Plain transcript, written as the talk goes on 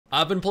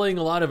I've been playing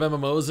a lot of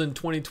MMOs in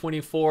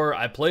 2024.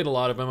 I played a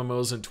lot of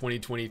MMOs in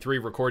 2023,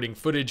 recording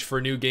footage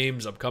for new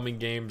games, upcoming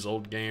games,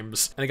 old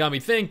games. And it got me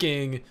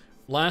thinking,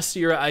 last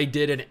year I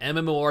did an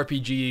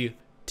MMORPG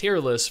tier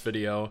list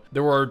video.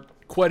 There were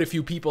quite a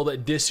few people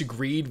that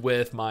disagreed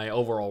with my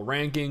overall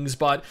rankings,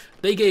 but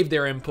they gave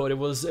their input. It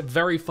was a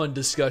very fun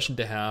discussion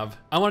to have.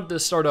 I wanted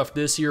to start off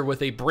this year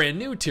with a brand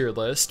new tier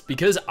list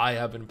because I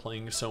have been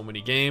playing so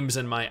many games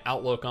and my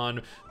outlook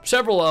on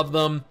several of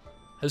them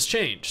has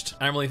changed.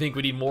 I don't really think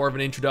we need more of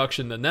an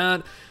introduction than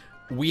that.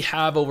 We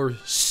have over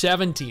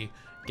 70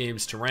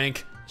 games to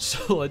rank,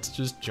 so let's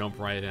just jump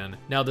right in.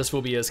 Now this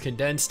will be as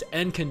condensed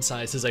and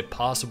concise as I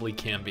possibly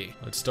can be.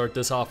 Let's start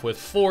this off with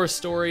Forest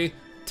Story,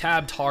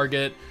 Tab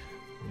Target.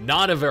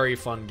 Not a very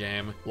fun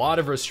game, a lot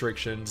of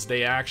restrictions.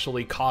 They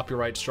actually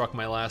copyright struck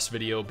my last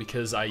video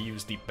because I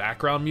used the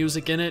background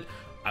music in it.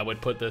 I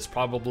would put this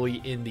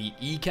probably in the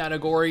E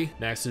category.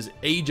 Next is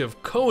Age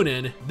of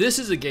Conan. This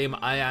is a game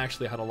I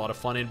actually had a lot of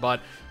fun in,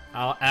 but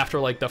after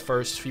like the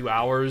first few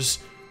hours,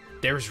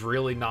 there's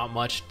really not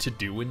much to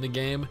do in the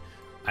game.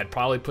 I'd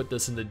probably put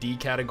this in the D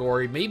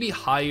category, maybe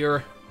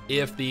higher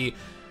if the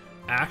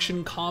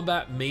action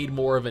combat made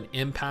more of an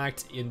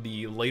impact in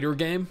the later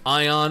game.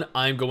 Aion,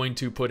 I'm going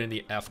to put in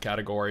the F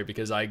category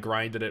because I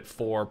grinded it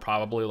for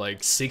probably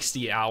like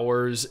 60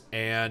 hours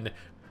and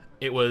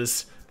it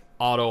was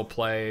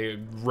autoplay,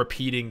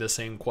 repeating the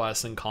same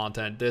quests and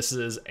content. This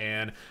is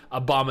an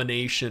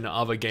abomination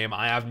of a game.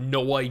 I have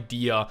no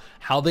idea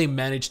how they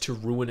managed to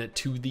ruin it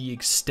to the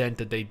extent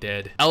that they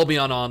did.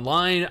 Albion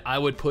Online, I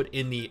would put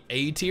in the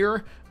A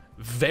tier.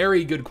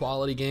 Very good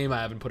quality game.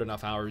 I haven't put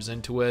enough hours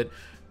into it.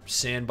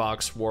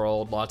 Sandbox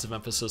world, lots of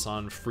emphasis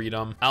on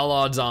freedom.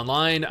 Allods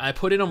Online, I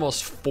put in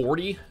almost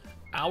 40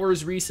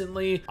 hours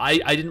recently.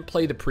 I didn't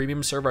play the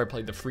premium server, I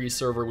played the free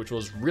server, which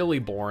was really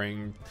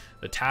boring.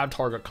 The tab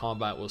target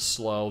combat was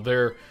slow.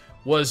 There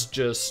was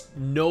just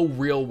no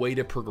real way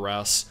to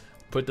progress.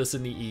 Put this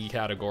in the E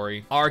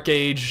category.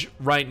 ArcheAge,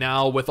 right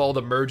now with all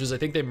the merges, I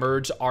think they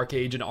merged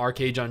ArcheAge and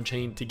ArcheAge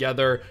Unchained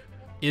together,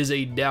 is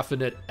a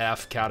definite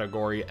F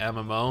category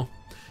MMO.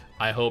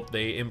 I hope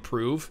they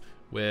improve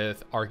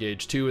with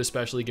ArcheAge 2,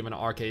 especially given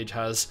ArcheAge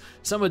has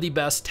some of the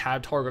best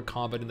tab target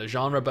combat in the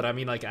genre, but I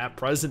mean, like, at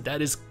present,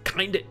 that is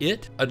kind of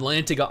it.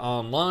 Atlantica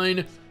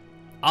Online,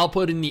 I'll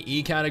put in the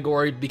E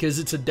category because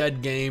it's a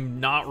dead game,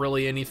 not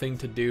really anything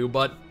to do,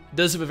 but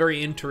does have a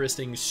very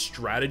interesting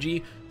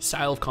strategy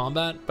style of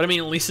combat. But I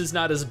mean, at least it's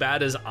not as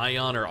bad as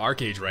Aion or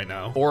ArcheAge right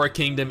now. Aura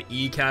Kingdom,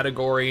 E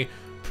category.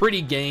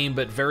 Pretty game,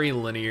 but very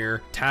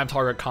linear. Tab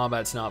target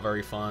combat's not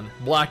very fun.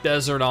 Black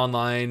Desert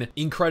Online,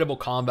 incredible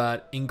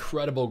combat,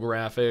 incredible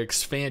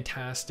graphics,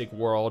 fantastic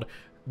world.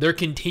 They're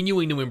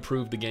continuing to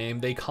improve the game.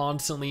 They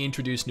constantly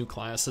introduce new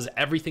classes.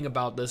 Everything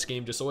about this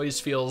game just always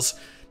feels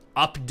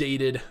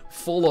updated,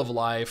 full of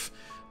life.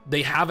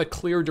 They have a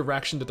clear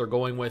direction that they're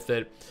going with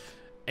it.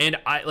 And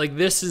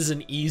this is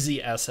an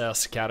easy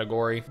SS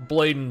category.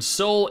 Blade and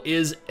Soul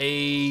is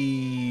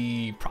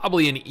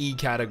probably an E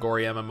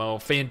category MMO.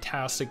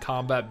 Fantastic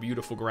combat,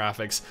 beautiful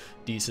graphics,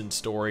 decent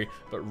story,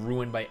 but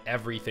ruined by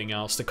everything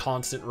else. The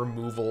constant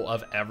removal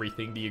of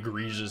everything, the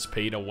egregious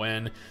pay to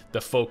win,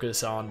 the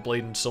focus on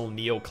Blade and Soul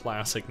Neo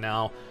Classic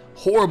now.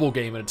 Horrible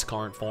game in its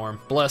current form.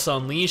 Bless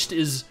Unleashed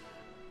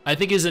I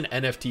think is an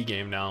NFT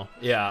game now.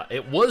 Yeah,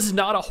 it was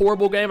not a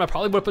horrible game. I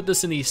probably would have put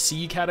this in the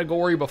C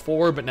category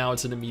before, but now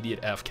it's an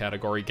immediate F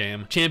category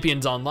game.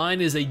 Champions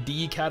Online is a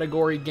D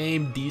category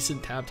game.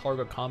 Decent tab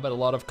target combat, a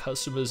lot of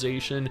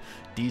customization,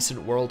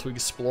 decent world to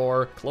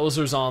explore.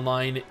 Closers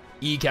Online,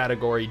 E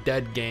category,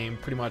 dead game.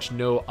 Pretty much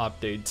no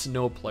updates,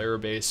 no player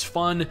base.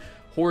 Fun,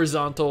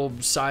 horizontal,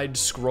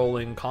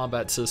 side-scrolling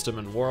combat system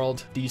and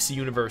world. DC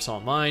Universe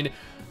Online.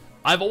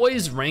 I've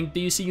always ranked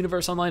DC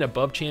Universe Online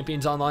above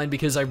Champions Online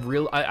because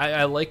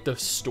I like the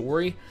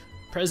story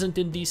present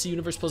in DC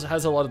Universe, plus it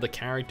has a lot of the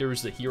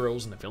characters, the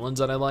heroes, and the villains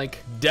that I like.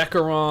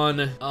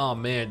 Dekaron, oh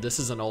man, this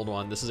is an old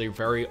one. This is a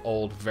very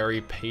old,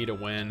 very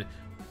pay-to-win,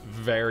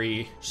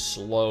 very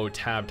slow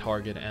tab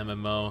target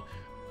MMO.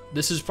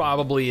 This is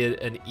probably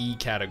an E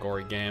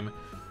category game.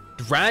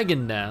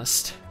 Dragon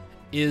Nest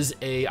is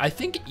I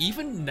think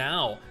even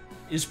now,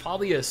 is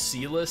probably a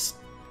C-list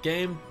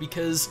game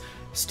because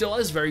still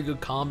has very good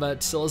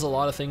combat, still has a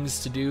lot of things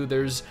to do.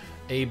 There's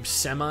a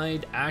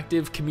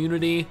semi-active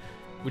community,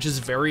 which is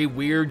very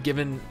weird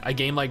given a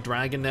game like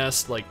Dragon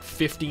Nest, like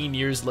 15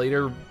 years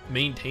later,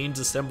 maintains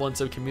a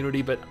semblance of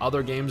community, but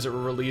other games that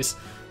were released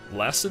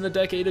less than a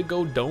decade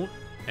ago don't,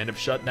 and have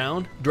shut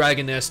down.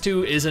 Dragon Nest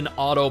 2 is an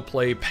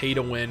autoplay,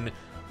 pay-to-win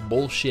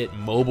bullshit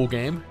mobile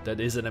game that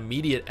is an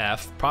immediate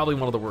F, probably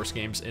one of the worst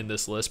games in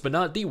this list, but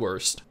not the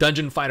worst.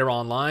 Dungeon Fighter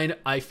Online,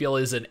 I feel,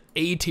 is an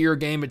A tier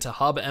game. It's a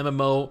hub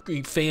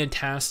MMO,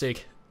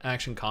 fantastic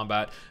action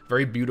combat,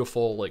 very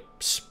beautiful, like,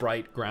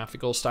 sprite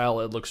graphical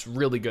style. It looks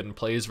really good and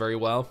plays very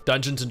well.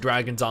 Dungeons and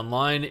Dragons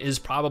Online is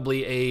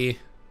probably a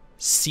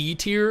C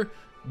tier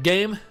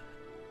game.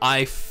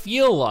 I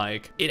feel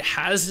like it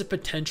has the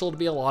potential to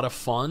be a lot of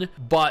fun,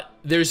 but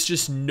there's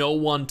just no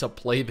one to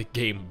play the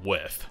game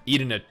with.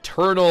 Eden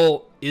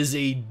Eternal is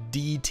a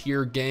D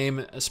tier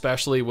game,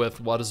 especially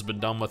with what has been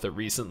done with it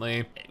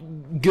recently.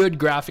 Good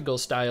graphical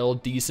style,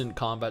 decent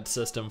combat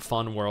system,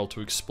 fun world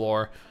to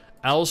explore.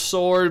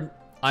 Elsword,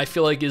 I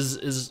feel like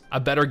is a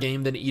better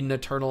game than Eden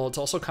Eternal. It's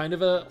also kind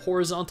of a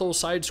horizontal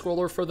side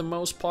scroller for the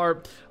most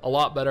part. A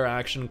lot better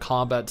action,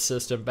 combat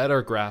system,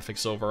 better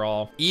graphics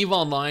overall. EVE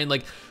Online,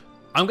 like,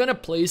 I'm gonna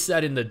place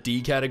that in the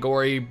D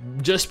category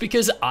just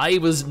because I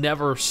was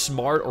never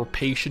smart or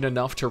patient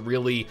enough to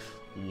really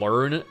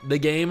learn the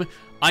game.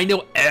 I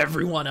know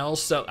everyone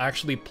else that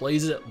actually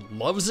plays it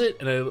loves it,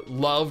 and I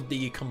love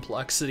the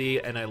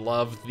complexity and I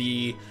love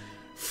the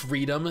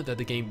freedom that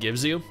the game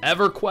gives you.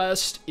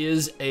 EverQuest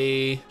is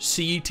a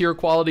C tier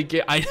quality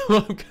game. I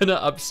know I'm gonna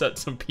upset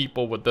some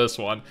people with this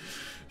one.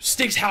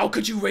 Sticks, how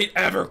could you rate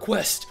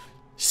EverQuest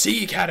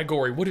C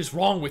category? What is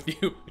wrong with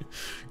you?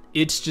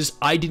 It's just,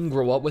 I didn't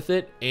grow up with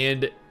it,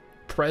 and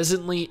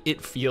presently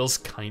it feels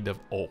kind of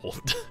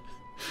old.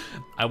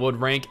 I would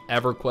rank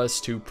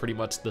EverQuest 2 pretty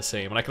much the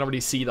same, and I can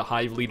already see the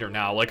Hive leader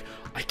now. Like,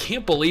 I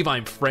can't believe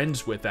I'm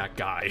friends with that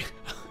guy.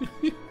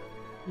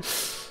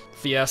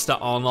 Fiesta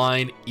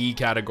Online, E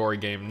category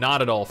game,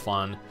 not at all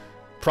fun.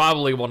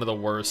 Probably one of the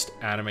worst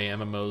anime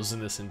MMOs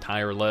in this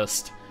entire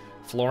list.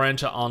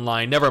 Florensia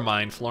Online, never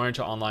mind.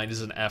 Florensia Online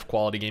is an F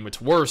quality game. It's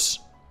worse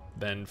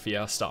than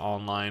Fiesta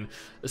Online,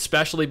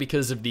 especially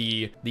because of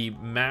the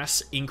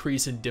mass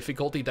increase in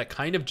difficulty that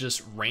kind of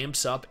just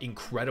ramps up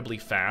incredibly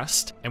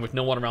fast, and with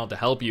no one around to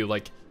help you,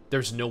 like,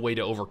 there's no way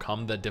to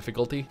overcome the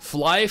difficulty.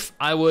 FlyFF,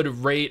 I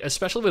would rate,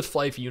 especially with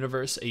FlyFF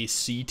Universe, a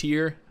C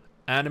tier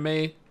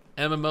anime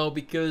MMO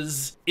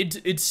because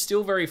it's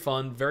still very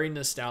fun, very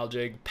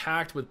nostalgic,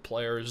 packed with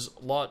players,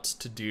 lots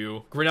to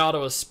do.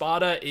 Granado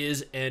Espada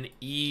is an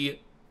E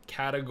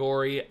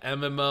category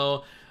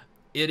MMO.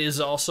 It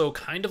is also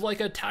kind of like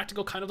a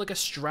tactical, kind of like a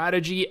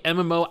strategy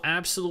MMO,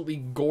 absolutely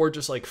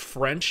gorgeous, like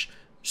French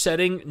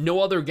setting. No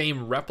other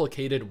game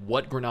replicated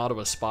what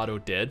Granado Espada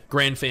did.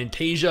 Grand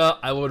Fantasia,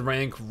 I would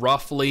rank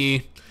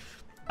roughly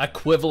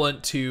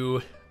equivalent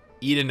to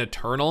Eden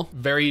Eternal.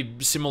 Very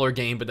similar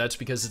game, but that's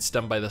because it's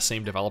done by the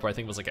same developer. I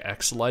think it was like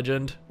X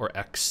Legend or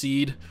X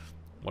Seed,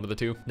 one of the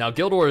two. Now,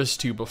 Guild Wars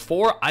 2,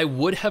 before I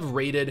would have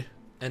rated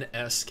an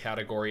S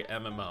category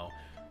MMO,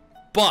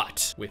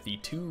 but with the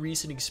 2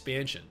 recent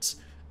expansions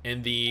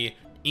and the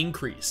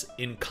increase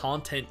in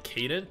content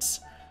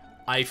cadence,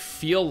 I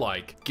feel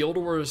like Guild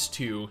Wars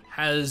 2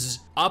 has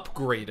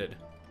upgraded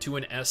to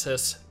an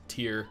SS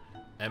tier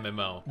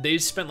MMO.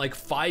 They've spent like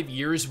 5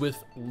 years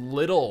with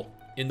little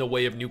in the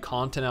way of new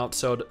content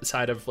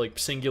outside of like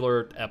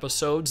singular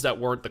episodes that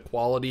weren't the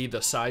quality,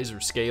 the size, or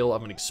scale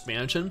of an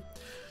expansion.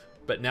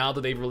 But now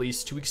that they've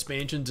released 2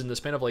 expansions in the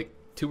span of like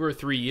 2 or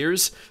 3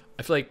 years,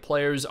 I feel like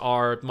players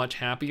are much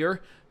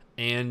happier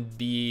and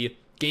the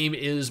game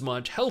is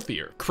much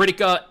healthier.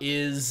 Kritika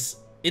is,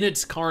 in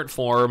its current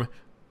form,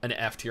 an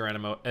F tier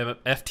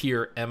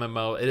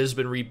MMO. It has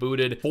been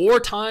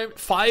rebooted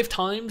 5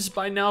 times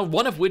by now,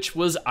 one of which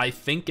was, I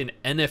think, an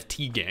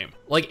NFT game.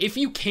 Like, if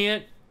you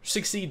can't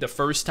succeed the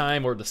first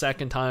time or the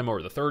second time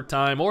or the third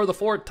time or the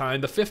 4th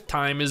time, the 5th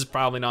time is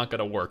probably not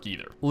gonna work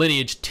either.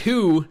 Lineage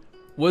 2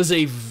 was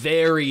a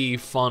very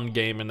fun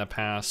game in the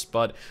past,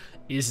 but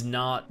is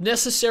not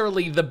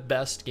necessarily the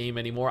best game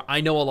anymore. I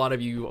know a lot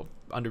of you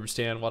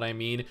understand what I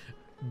mean.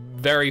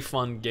 Very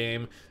fun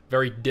game,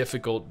 very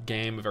difficult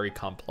game, very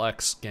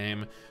complex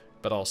game,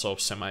 but also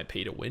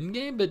semi-pay-to-win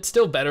game, but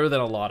still better than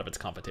a lot of its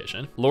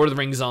competition. Lord of the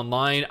Rings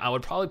Online, I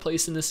would probably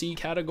place in the C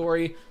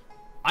category.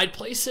 I'd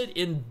place it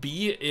in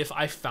B if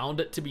I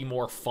found it to be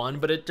more fun,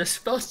 but it just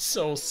felt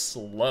so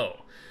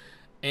slow.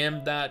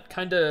 And that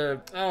kind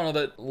of, I don't know,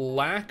 that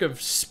lack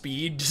of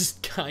speed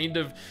just kind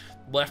of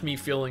left me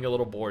feeling a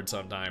little bored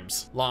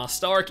sometimes.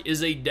 Lost Ark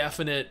is a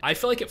definite, I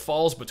feel like it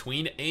falls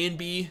between A and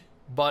B,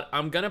 but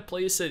I'm gonna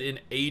place it in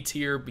A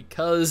tier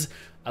because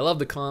I love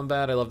the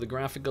combat, I love the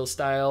graphical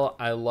style,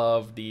 I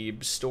love the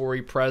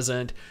story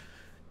present.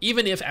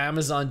 Even if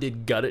Amazon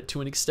did gut it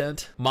to an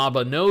extent.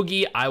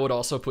 Mabinogi, I would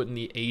also put in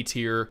the A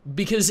tier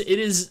because it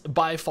is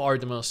by far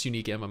the most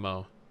unique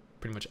MMO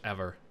pretty much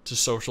ever. It's a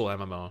social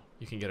MMO.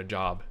 You can get a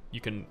job.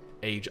 You can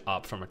age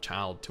up from a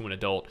child to an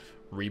adult.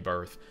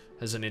 Rebirth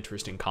has an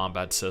interesting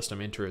combat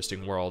system,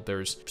 interesting world.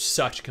 There's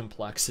such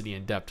complexity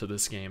and depth to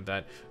this game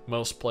that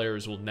most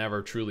players will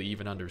never truly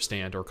even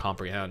understand or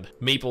comprehend.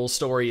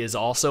 MapleStory is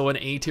also an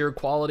A tier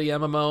quality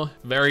MMO.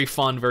 Very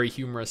fun, very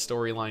humorous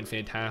storyline,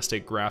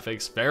 fantastic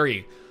graphics,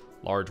 very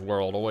large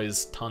world,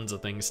 always tons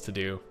of things to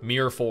do.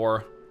 Mirror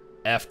 4,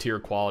 F tier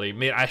quality.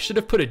 Man, I should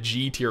have put a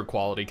G tier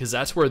quality because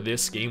that's where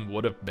this game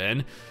would have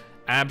been.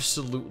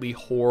 Absolutely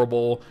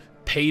horrible,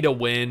 pay to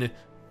win,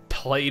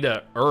 play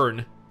to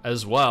earn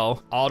as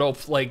well.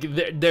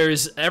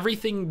 There's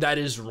everything that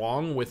is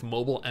wrong with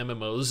mobile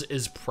MMOs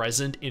is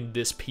present in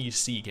this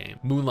PC game.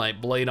 Moonlight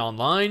Blade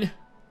Online,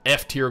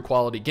 F tier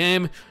quality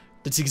game.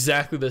 That's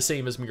exactly the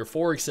same as Mirror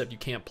 4, except you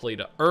can't play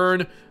to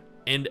earn.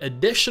 And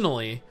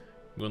additionally,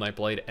 Moonlight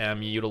Blade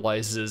M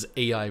utilizes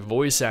AI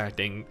voice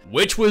acting,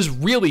 which was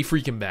really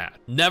freaking bad.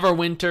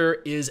 Neverwinter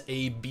is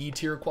a B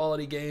tier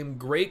quality game,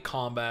 great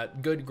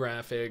combat, good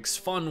graphics,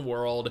 fun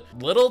world,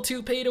 little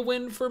too pay to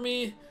win for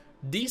me,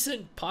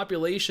 decent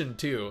population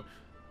too.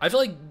 I feel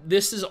like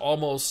this is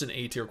almost an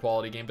A tier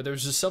quality game, but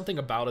there's just something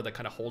about it that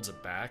kind of holds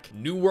it back.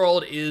 New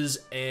World is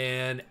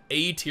an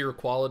A tier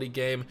quality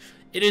game.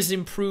 It has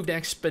improved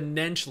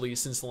exponentially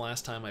since the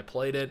last time I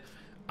played it.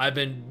 I've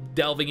been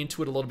delving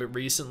into it a little bit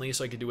recently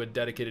so I could do a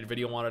dedicated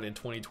video on it in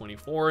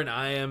 2024, and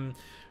I am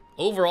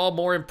overall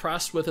more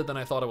impressed with it than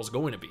I thought I was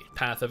going to be.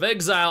 Path of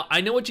Exile,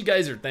 I know what you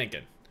guys are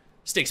thinking.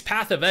 Sticks,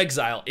 Path of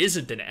Exile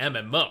isn't an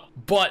MMO,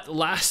 but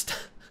last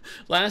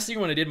year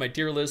when I did my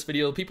tier list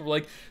video, people were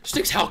like,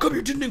 Sticks, how come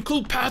you didn't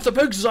include Path of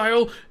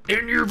Exile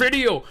in your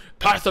video?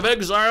 Path of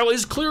Exile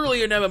is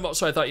clearly an MMO.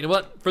 So I thought, you know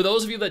what? For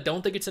those of you that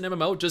don't think it's an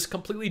MMO, just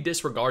completely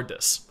disregard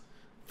this.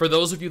 For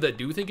those of you that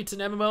do think it's an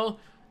MMO,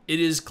 it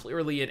is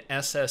clearly an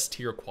SS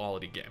tier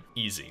quality game.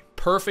 Easy.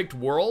 Perfect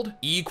World,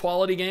 E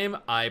quality game.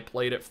 I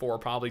played it for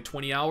probably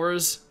 20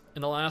 hours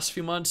in the last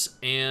few months,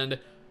 and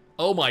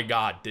oh my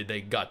god, did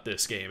they gut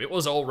this game. It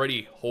was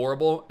already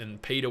horrible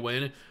and pay to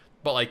win,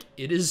 but like,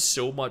 it is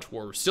so much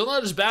worse. Still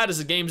not as bad as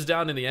the games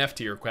down in the F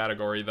tier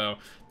category though.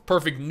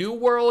 Perfect New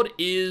World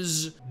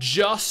is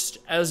just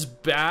as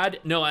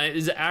bad. No, it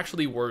is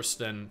actually worse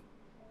than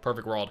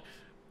Perfect World.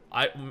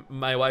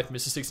 My wife,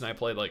 Mrs. Six, and I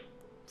played like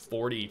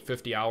 40,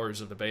 50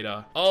 hours of the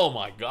beta. Oh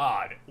my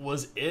god,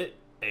 was it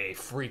a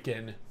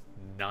freaking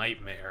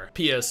nightmare.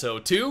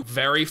 PSO2,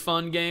 very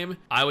fun game.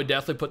 I would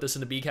definitely put this in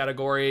the B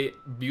category.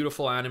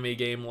 Beautiful anime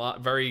game,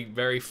 very,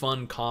 very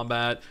fun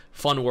combat,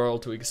 fun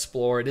world to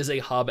explore. It is a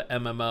hub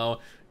MMO,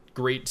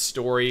 great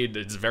story.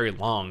 It's a very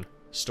long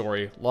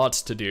story,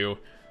 lots to do.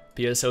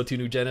 PSO2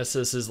 New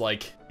Genesis is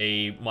like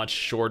a much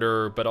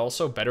shorter, but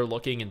also better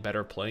looking and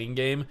better playing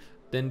game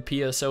than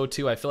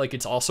PSO2. I feel like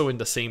it's also in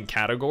the same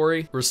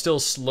category. We're still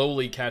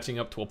slowly catching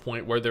up to a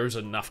point where there's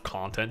enough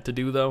content to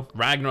do though.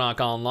 Ragnarok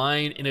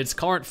Online in its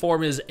current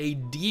form is a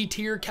D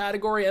tier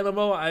category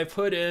MMO. I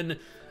put in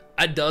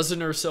a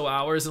dozen or so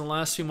hours in the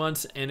last few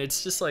months, and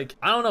it's just like,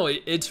 I don't know,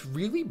 it's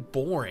really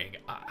boring.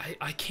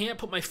 I can't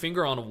put my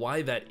finger on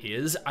why that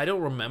is. I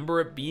don't remember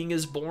it being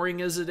as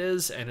boring as it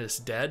is and as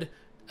dead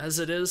as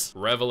it is.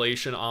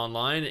 Revelation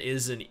Online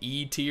is an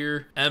E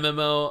tier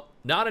MMO.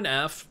 Not an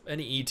F, an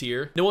E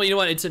tier. No, well, you know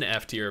what? It's an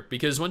F tier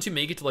because once you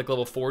make it to like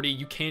level 40,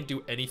 you can't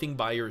do anything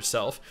by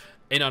yourself.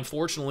 And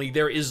unfortunately,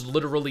 there is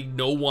literally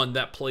no one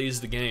that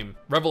plays the game.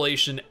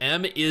 Revelation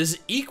M is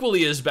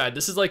equally as bad.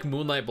 This is like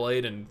Moonlight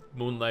Blade and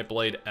Moonlight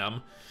Blade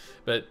M.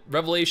 But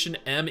Revelation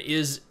M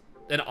is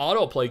an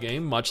autoplay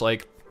game, much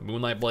like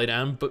Moonlight Blade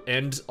M,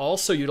 and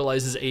also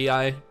utilizes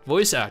AI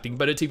voice acting,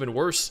 but it's even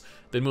worse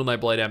than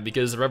Moonlight Blade M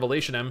because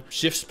Revelation M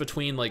shifts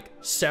between like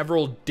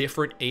several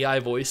different AI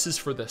voices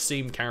for the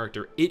same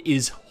character. It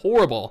is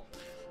horrible,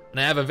 and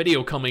I have a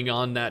video coming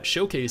on that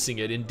showcasing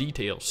it in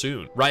detail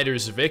soon.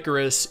 Riders of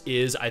Icarus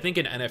is, I think,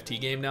 an NFT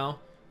game now.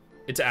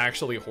 It's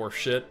actually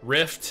horseshit.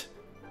 Rift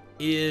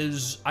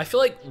is, I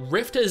feel like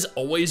Rift has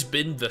always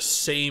been the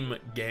same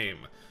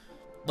game.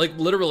 Like,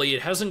 literally,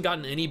 it hasn't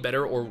gotten any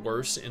better or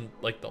worse in,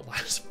 like, the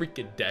last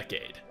freaking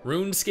decade.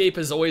 RuneScape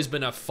has always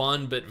been a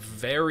fun but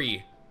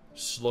very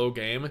slow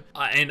game.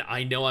 And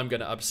I know I'm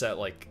gonna upset,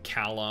 like,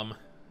 Callum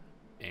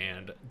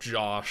and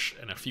Josh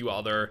and a few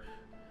other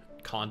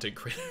content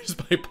creators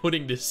by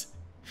putting this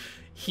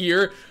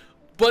here.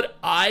 But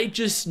I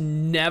just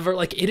never,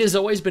 like, it has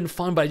always been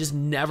fun, but I just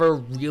never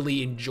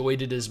really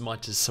enjoyed it as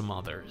much as some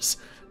others.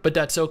 But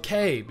that's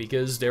okay,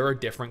 because there are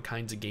different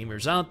kinds of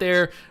gamers out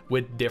there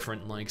with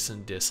different likes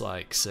and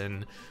dislikes,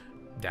 and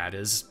that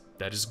is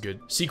good.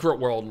 Secret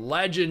World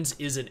Legends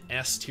is an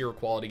S tier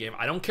quality game.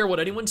 I don't care what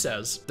anyone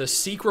says. The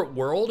Secret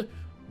World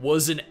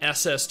was an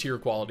SS tier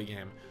quality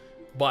game,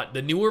 but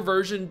the newer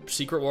version,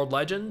 Secret World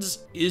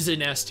Legends, is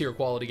an S tier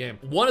quality game.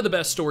 One of the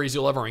best stories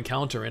you'll ever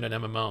encounter in an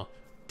MMO.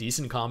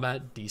 Decent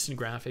combat, decent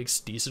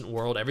graphics, decent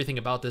world. Everything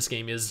about this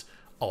game is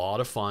a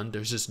lot of fun.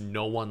 There's just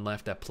no one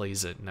left that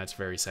plays it, and that's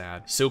very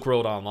sad.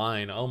 Silkroad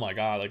Online, oh my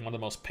god, like one of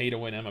the most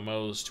pay-to-win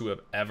MMOs to have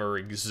ever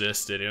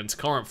existed. In its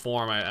current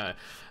form, I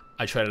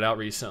tried it out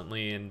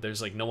recently, and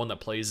there's like no one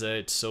that plays it.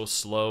 It's so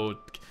slow.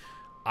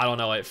 I don't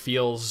know, it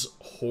feels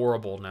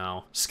horrible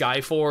now.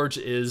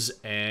 Skyforge is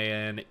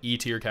an E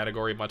tier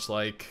category, much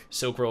like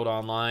Silkroad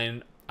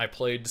Online. I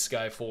played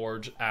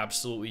Skyforge,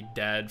 absolutely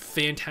dead.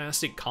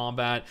 Fantastic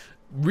combat,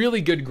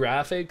 really good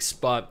graphics,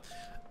 but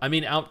I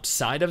mean,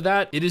 outside of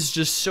that, it is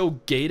just so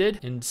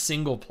gated in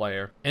single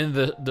player, and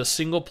the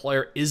single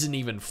player isn't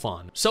even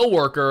fun.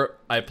 SoulWorker,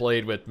 I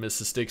played with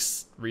Mrs.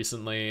 Sticks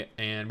recently,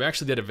 and we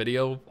actually did a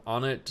video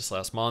on it just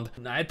last month.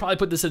 I'd probably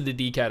put this in the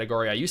D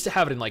category. I used to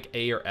have it in like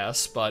A or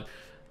S, but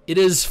it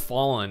has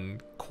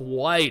fallen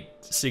quite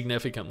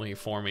significantly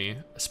for me,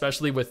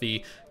 especially with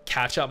the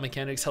catch-up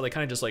mechanics, how they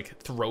kind of just like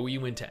throw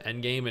you into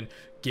endgame and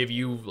give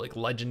you like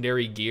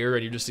legendary gear,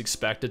 and you're just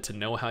expected to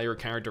know how your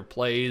character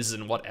plays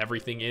and what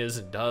everything is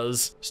and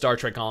does. Star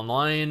Trek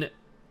Online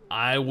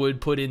I would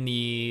put in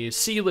the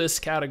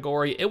C-list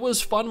category. It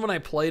was fun when I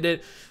played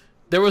it.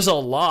 There was a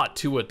lot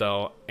to it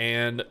though,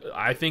 and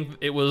I think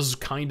it was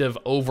kind of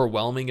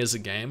overwhelming as a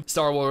game.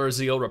 Star Wars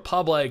The Old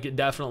Republic,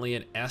 definitely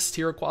an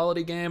S-tier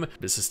quality game.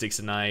 Mrs. Sticks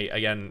and I,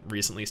 again,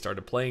 recently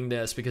started playing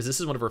this because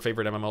this is one of our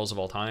favorite MMOs of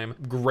all time.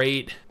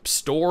 Great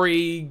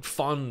story,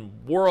 fun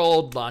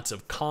world, lots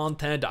of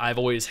content. I've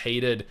always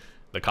hated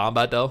the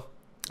combat though.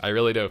 I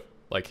really do.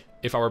 Like,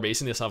 if I were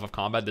basing this off of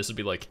combat, this would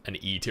be like an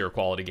E-tier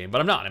quality game,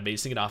 but I'm not. I'm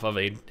basing it off of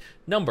a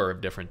number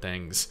of different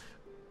things.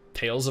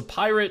 Tales of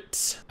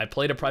Pirates, I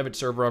played a private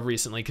server of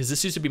recently because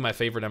this used to be my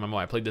favorite MMO.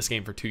 I played this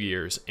game for 2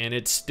 years and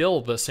it's still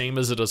the same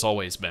as it has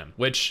always been,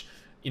 which,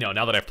 you know,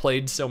 now that I've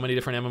played so many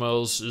different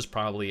MMOs, is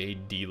probably a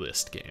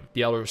D-list game.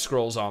 The Elder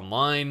Scrolls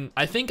Online,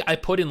 I think I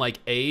put in like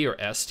A or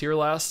S tier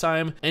last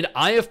time, and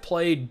I have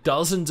played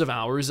dozens of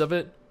hours of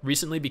it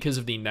recently because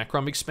of the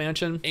Necrom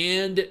expansion,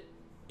 and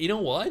you know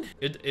what?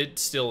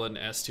 It's still an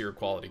S tier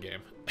quality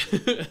game.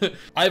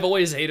 I've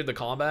always hated the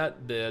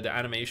combat, the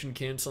animation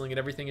canceling and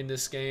everything in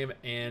this game,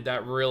 and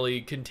that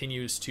really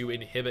continues to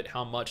inhibit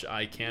how much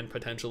I can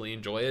potentially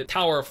enjoy it.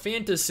 Tower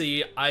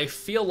Fantasy, I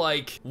feel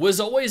like, was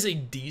always a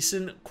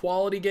decent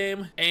quality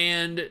game,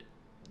 and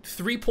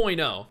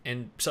 3.0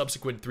 and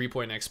subsequent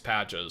 3.x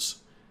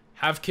patches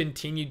have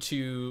continued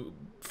to,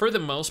 for the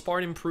most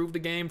part, improve the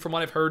game. From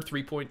what I've heard,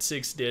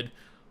 3.6 did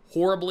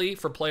horribly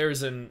for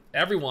players and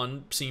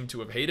everyone seemed to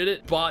have hated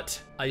it,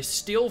 but I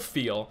still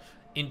feel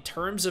in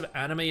terms of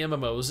anime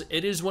MMOs,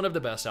 it is one of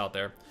the best out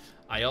there.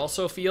 I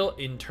also feel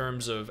in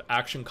terms of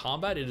action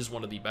combat, it is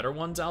one of the better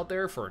ones out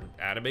there for an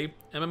anime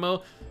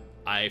MMO.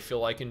 I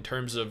feel like in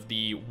terms of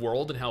the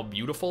world and how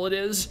beautiful it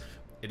is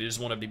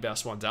one of the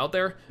best ones out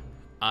there.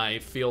 I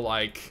feel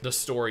like the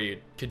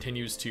story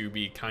continues to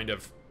be kind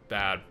of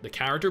bad. The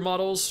character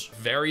models,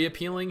 very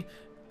appealing.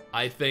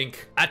 I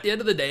think at the end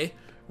of the day,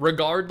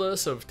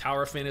 regardless of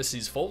Tower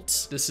Fantasy's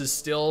faults, this is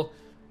still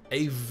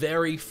a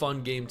very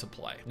fun game to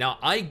play. Now,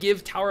 I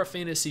give Tower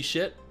Fantasy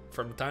shit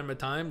from time to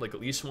time, like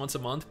at least once a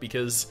month,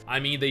 because, I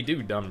mean, they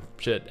do dumb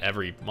shit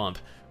every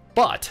month.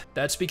 But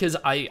that's because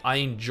I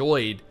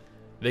enjoyed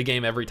the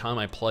game every time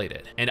I played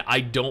it, and I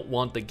don't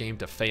want the game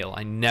to fail.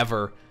 I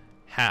never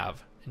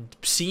have. And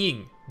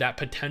seeing that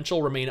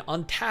potential remain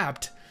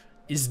untapped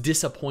is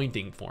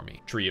disappointing for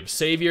me. Tree of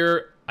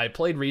Savior, I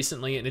played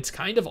recently, and it's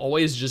kind of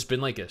always just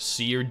been like a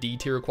C or D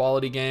tier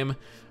quality game.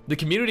 The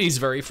community is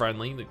very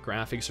friendly, the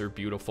graphics are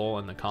beautiful,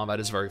 and the combat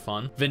is very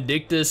fun.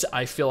 Vindictus,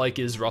 I feel like,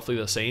 is roughly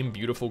the same.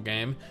 Beautiful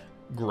game,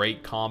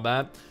 great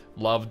combat.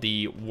 Love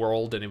the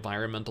world and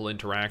environmental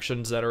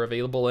interactions that are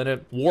available in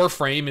it.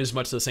 Warframe is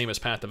much the same as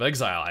Path of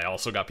Exile. I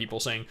also got people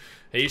saying,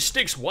 hey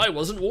Sticks, why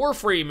wasn't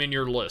Warframe in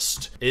your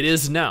list? It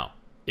is now.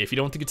 If you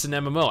don't think it's an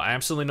MMO,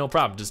 absolutely no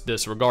problem, just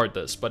disregard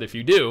this. But if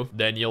you do,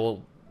 then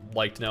you'll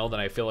like to know that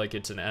I feel like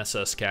it's an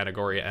SS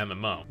category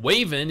MMO.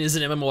 Waven is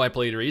an MMO I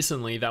played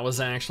recently that was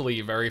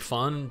actually very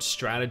fun.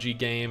 Strategy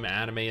game,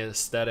 anime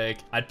aesthetic.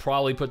 I'd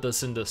probably put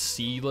this in the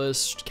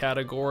C-list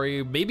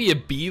category, maybe a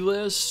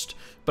B-list,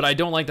 but I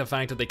don't like the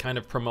fact that they kind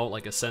of promote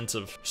like a sense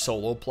of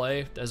solo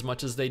play as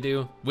much as they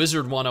do.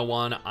 Wizard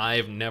 101,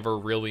 I've never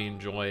really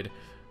enjoyed.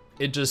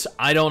 It just,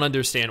 I don't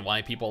understand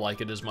why people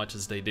like it as much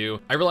as they do.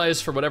 I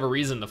realized for whatever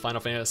reason the Final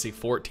Fantasy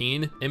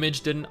XIV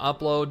image didn't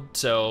upload,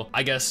 so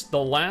I guess the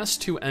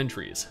last two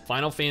entries,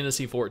 Final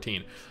Fantasy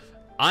XIV.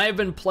 I've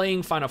been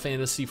playing Final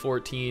Fantasy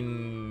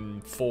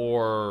XIV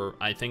for,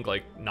 I think,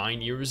 like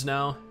 9 years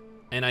now.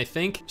 And I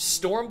think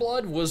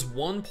Stormblood was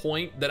one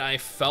point that I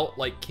felt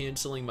like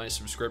canceling my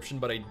subscription,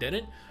 but I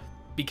didn't,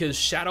 because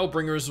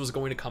Shadowbringers was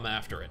going to come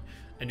after it.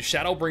 And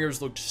Shadowbringers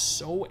looked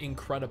so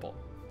incredible,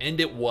 and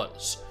it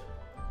was.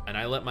 And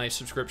I let my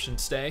subscription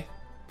stay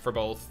for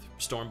both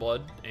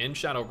Stormblood and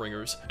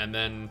Shadowbringers, and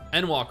then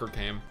Endwalker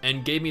came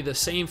and gave me the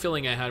same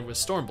feeling I had with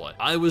Stormblood.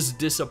 I was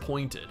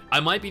disappointed. I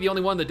might be the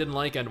only one that didn't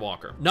like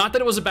Endwalker. Not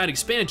that it was a bad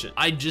expansion,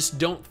 I just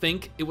don't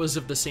think it was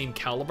of the same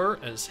caliber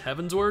as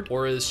Heavensward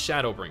or as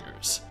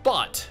Shadowbringers.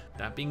 But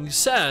that being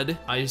said,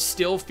 I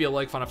still feel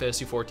like Final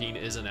Fantasy XIV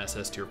is an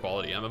SS tier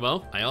quality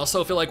MMO. I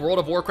also feel like World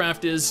of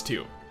Warcraft is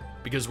too,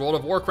 because World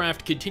of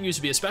Warcraft continues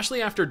to be,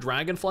 especially after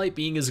Dragonflight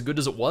being as good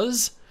as it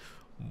was,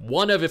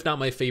 one of, if not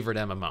my favorite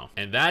MMO.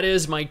 And that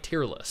is my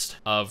tier list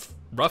of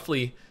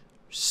roughly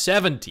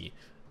 70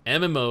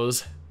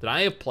 MMOs that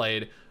I have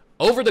played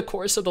over the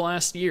course of the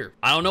last year.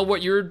 I don't know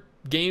what your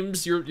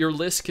games, your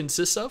list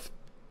consists of.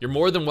 You're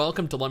more than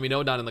welcome to let me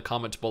know down in the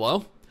comments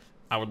below.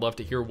 I would love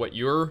to hear what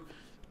your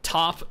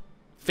top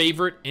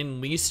favorite and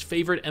least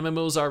favorite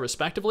MMOs are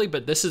respectively,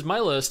 but this is my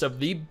list of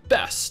the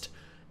best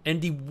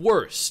and the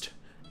worst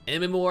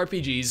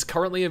MMORPGs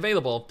currently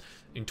available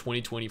in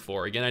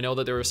 2024. Again, I know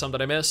that there are some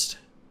that I missed,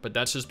 but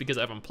that's just because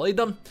I haven't played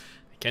them.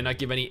 I cannot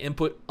give any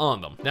input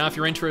on them. Now, if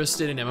you're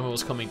interested in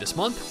MMOs coming this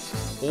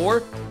month,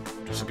 or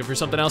just looking for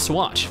something else to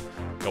watch,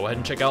 go ahead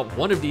and check out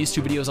one of these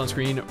two videos on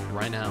screen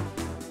right now.